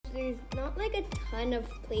there's not like a ton of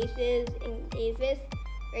places in Davis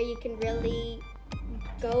where you can really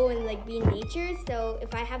go and like be in nature. So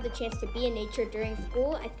if I have the chance to be in nature during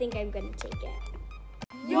school, I think I'm gonna take it.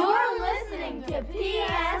 You're listening to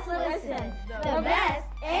PS Listen, the best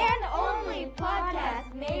and only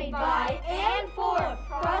podcast made by and for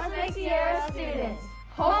Prospect Sierra students,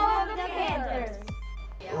 home of the Panthers.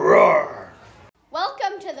 Roar!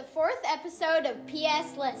 Welcome to the 4th episode of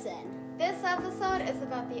PS Listen. This episode is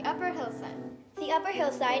about the Upper Hillside. The Upper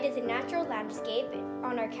Hillside is a natural landscape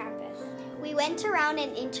on our campus. We went around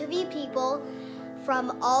and interviewed people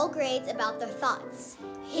from all grades about their thoughts.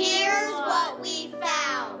 Here's what we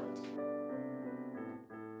found.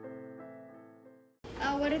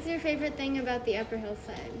 What is your favorite thing about the Upper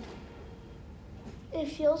Hillside? It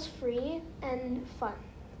feels free and fun.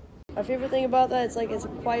 My favorite thing about that is it's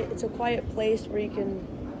a quiet place where you can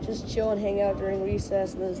just chill and hang out during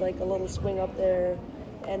recess. And there's like a little swing up there.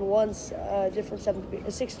 And once a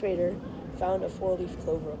 6th grader found a 4-leaf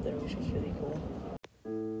clover up there, which was really cool.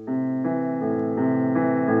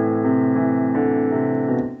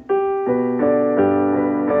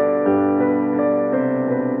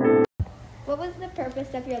 What was the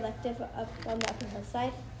purpose of your elective up on the Upper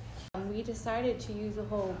Hillside? We decided to use a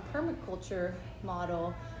whole permaculture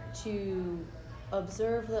model to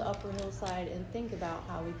observe the Upper Hillside and think about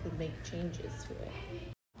how we could make changes to it.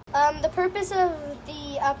 The purpose of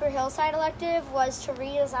the Upper Hillside elective was to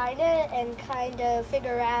redesign it and kind of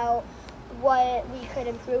figure out what we could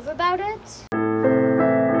improve about it.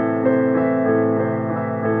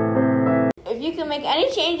 If you could make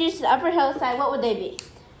any changes to the Upper Hillside, what would they be?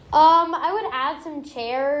 I would add some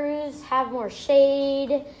chairs, have more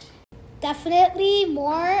shade. Definitely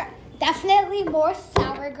more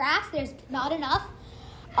sour grass. There's not enough.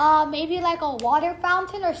 Maybe like a water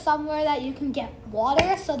fountain or somewhere that you can get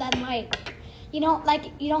water, so that you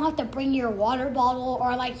don't have to bring your water bottle,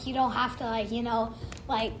 or you don't have to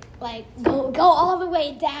go all the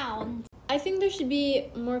way down. I think there should be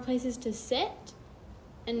more places to sit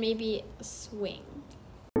and maybe a swing.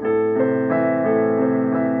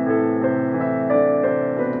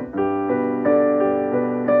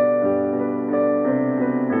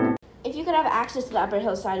 If you could have access to the Upper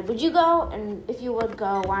Hillside, would you go? And if you would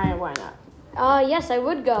go, why not? Yes, I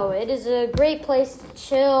would go. It is a great place to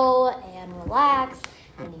chill and relax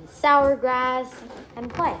and eat sour grass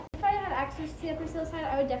and play. If I had access to the Upper Hillside,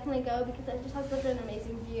 I would definitely go because it just has such an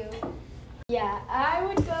amazing view. Yeah, I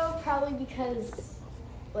would go probably because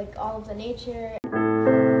all of the nature.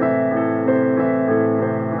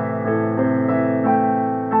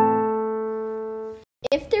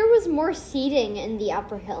 If there was more seating in the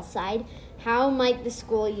Upper Hillside, how might the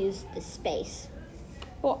school use the space?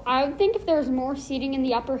 Well, I would think if there's more seating in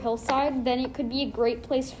the Upper Hillside, then it could be a great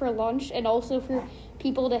place for lunch and also for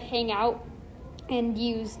people to hang out and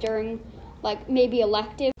use during, maybe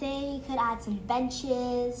elective. They could add some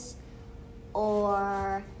benches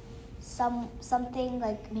or something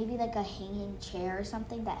maybe a hanging chair or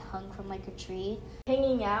something that hung from a tree.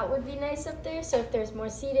 Hanging out would be nice up there, so if there's more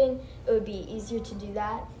seating, it would be easier to do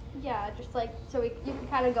that. Yeah, just so you can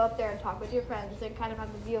kind of go up there and talk with your friends and kind of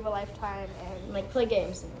have the view of a lifetime and Play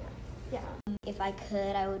games. Yeah. If I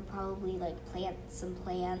could, I would probably plant some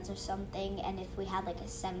plants or something, and if we had a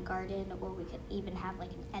scent garden, or we could even have an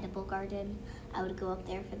edible garden, I would go up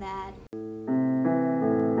there for that.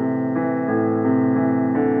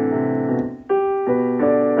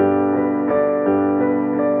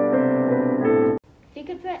 If you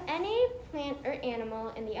could put any plant or animal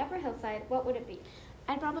in the Upper Hillside, what would it be?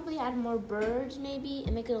 I'd probably add more birds, maybe,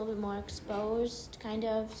 and make it a little bit more exposed,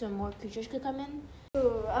 so more creatures could come in.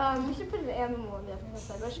 Ooh, we should put an animal on the Upper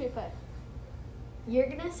Hillside. What should we put? You're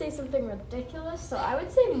going to say something ridiculous, so I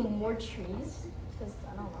would say more trees, because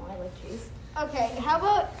I don't know, I like trees. Okay, how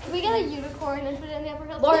about, can we get a unicorn and put it in the Upper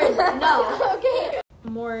Hillside? Lauren, no. Okay.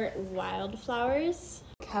 More wildflowers.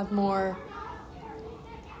 Have more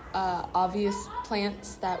obvious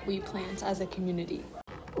plants that we plant as a community.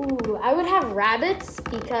 Ooh, I would have rabbits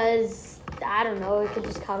because, I don't know, we could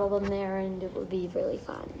just cuddle them there and it would be really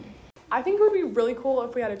fun. I think it would be really cool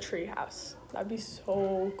if we had a tree house. That'd be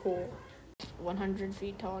so cool. 100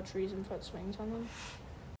 feet tall trees and put swings on them.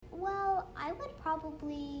 Well, I would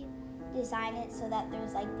probably design it so that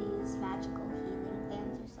there's these magical healing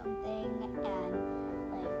plants or something, and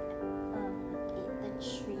the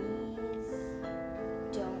trees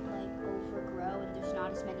don't overgrow, and there's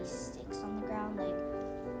not as many sticks on the ground.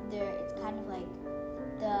 It's kind of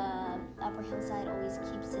the Upper Hillside always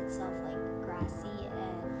keeps itself grassy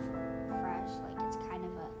and fresh. It's kind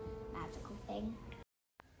of a magical thing.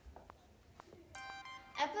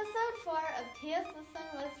 Episode 4 of PS Listen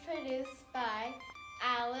was produced by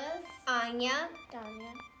Alice, Anya,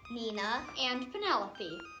 Danya. Nina, and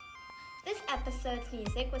Penelope. this episode's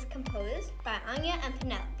music was composed by Anya and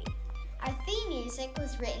Penelope. Our theme music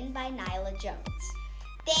was written by Nyla Jones.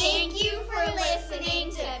 Thank you for listening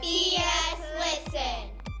to PS